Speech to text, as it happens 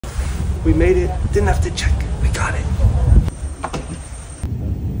We made it. Didn't have to check. We got it.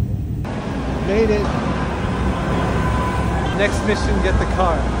 Made it. Next mission, get the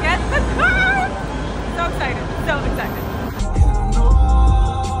car. Get the car! So excited. So excited.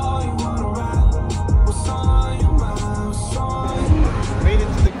 Made it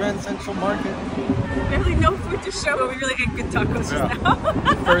to the Grand Central Market. Barely no food to show, but we really get good tacos just now.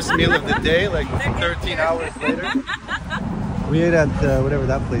 First meal of the day, like 13 hours later. We ate at whatever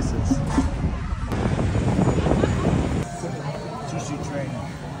that place is. Sushi train.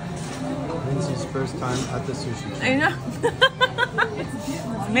 Lindsay's first time at the sushi train. I know.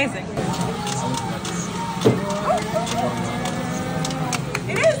 It's amazing.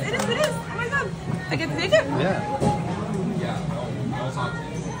 It is. Oh my god. I get to take it? Yeah.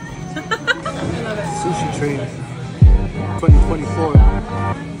 I love it. Sushi train 2024.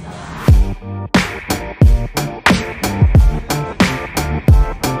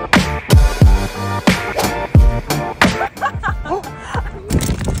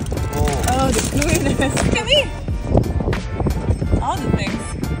 Oh, the gooiness. Look at me. All the things.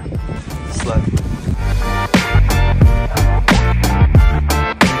 Slut.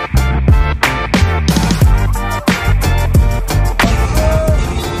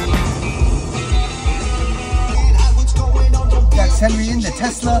 Henry in the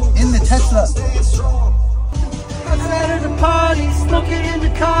Tesla, Outside of the party, smoking in the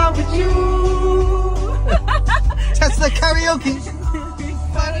car with you. Tesla karaoke.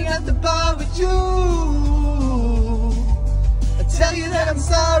 Fighting at the bar with you. I tell you that I'm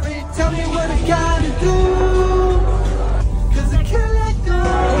sorry, tell me what I gotta do. Cause I can't let go.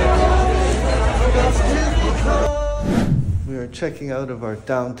 We are checking out of our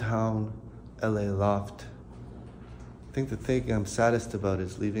downtown LA loft. I think the thing I'm saddest about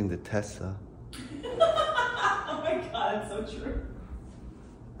is leaving the Tesla. Oh my god, it's so true.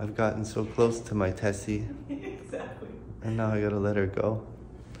 I've gotten so close to my Tessie. Exactly. And now I gotta let her go.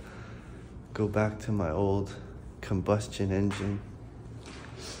 Go back to my old combustion engine.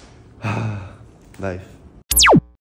 Life.